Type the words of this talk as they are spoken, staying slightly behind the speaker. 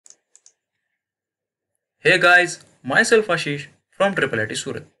Hey guys, my self Ashish from triple I T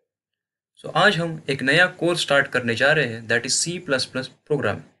सूरत। सो आज हम एक नया कोर्स स्टार्ट करने जा रहे हैं, that is C plus plus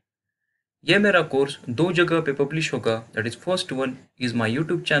programme. ये मेरा कोर्स दो जगह पे पब्लिश होगा, that is first one is my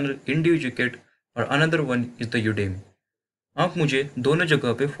YouTube channel IndiEducate और another one is the Udemy. आप मुझे दोनों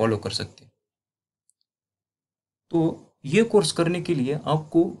जगह पे फॉलो कर सकते हैं। तो ये कोर्स करने के लिए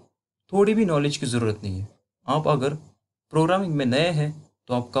आपको थोड़ी भी नॉलेज की ज़रूरत नहीं है। आप अगर प्रोग्रामिंग में नए हैं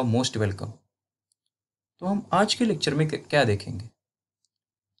तो आपका मोस्ट वेलकम। तो हम आज के लेक्चर में क्या देखेंगे?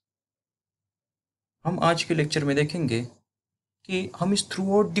 हम आज के लेक्चर में देखेंगे कि हम इस थ्रू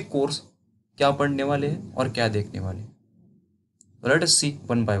आउट द कोर्स क्या पढ़ने वाले हैं और क्या देखने वाले हैं। Let us C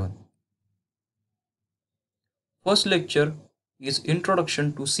one by one. First lecture is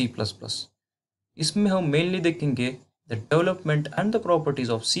introduction to C plus plus. इसमें हम मेनली देखेंगे the development and the properties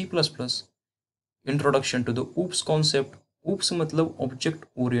of C plus plus, introduction to the oops concept. Oops मतलब ऑब्जेक्ट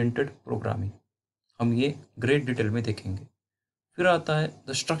ओरिएंटेड प्रोग्रामिंग, हम ये great detail में देखेंगे। फिर आता है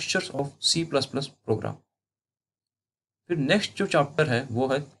the structures of C plus plus programme. फिर नेक्स्ट जो चैप्टर है वो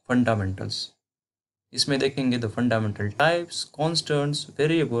है फंडामेंटल्स। इसमें देखेंगे the fundamental types, constants,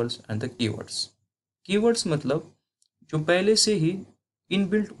 variables and the keywords. Keywords मतलब जो पहले से ही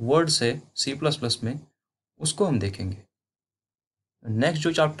इनबिल्ट वर्ड्स है सी प्लस प्लस में, उसको हम देखेंगे। नेक्स्ट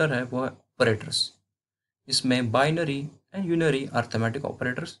जो चैप्टर है वो है ऑपरेटर्स। इसमें binary and unary arithmetic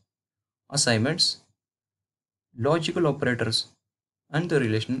operators, assignments, logical operators and the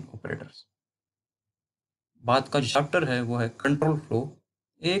relational operators. बाद का जो चैप्टर है वो है कंट्रोल फ्लो।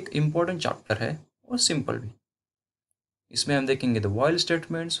 एक इम्पॉर्टेंट चैप्टर है और सिंपल भी। इसमें हम देखेंगे the while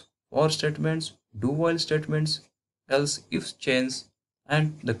statements, for statements, do while statements, else if chains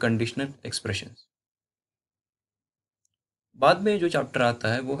and the conditional expressions. बाद में जो चैप्टर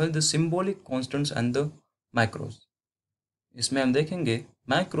आता है वो है the symbolic constants and the macros. इसमें हम देखेंगे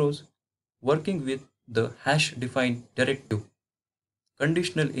macros working with the hash defined directive,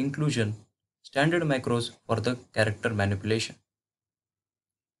 conditional inclusion, standard macros for the character manipulation.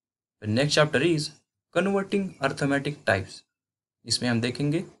 The next chapter is converting arithmetic types. इसमें हम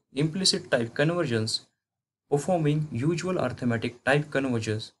देखेंगे implicit type conversions, performing usual arithmetic type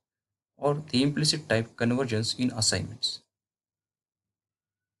conversions और the implicit type conversions in assignments.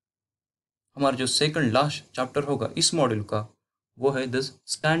 हमारा जो second last chapter होगा इस module का वो है द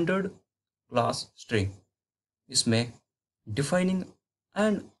स्टैंडर्ड क्लास स्ट्रिंग। इसमें defining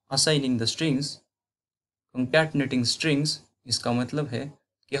and assigning the strings, कंकैटिनेटिंग strings. इसका मतलब है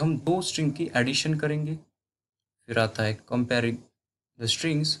कि हम दो स्ट्रिंग की एडिशन करेंगे। फिर आता है comparing the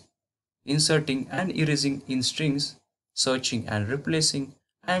strings, inserting and erasing in strings, searching and replacing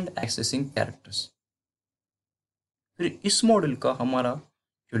and accessing characters. फिर इस मॉड्यूल का हमारा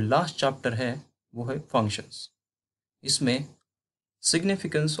जो लास्ट चैप्टर है वो है फंक्शंस। इसमें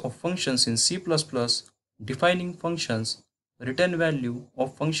significance of functions in C plus plus, defining functions, return value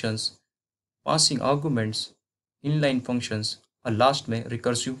of functions, passing arguments, inline functions और लास्ट में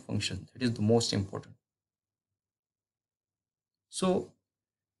recursive function, that is the most important. So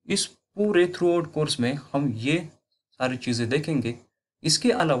इस पूरे थ्रू आउट कोर्स में हम ये सारी चीज़ें देखेंगे।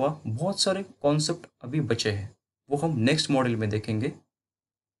 इसके अलावा बहुत सारे कॉन्सेप्ट अभी बचे हैं, वो हम नेक्स्ट मॉड्यूल में देखेंगे।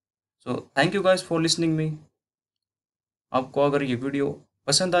 So thank you guys for listening me. आपको अगर ये वीडियो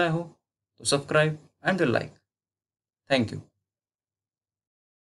पसंद आया हो तो subscribe and like. Thank you.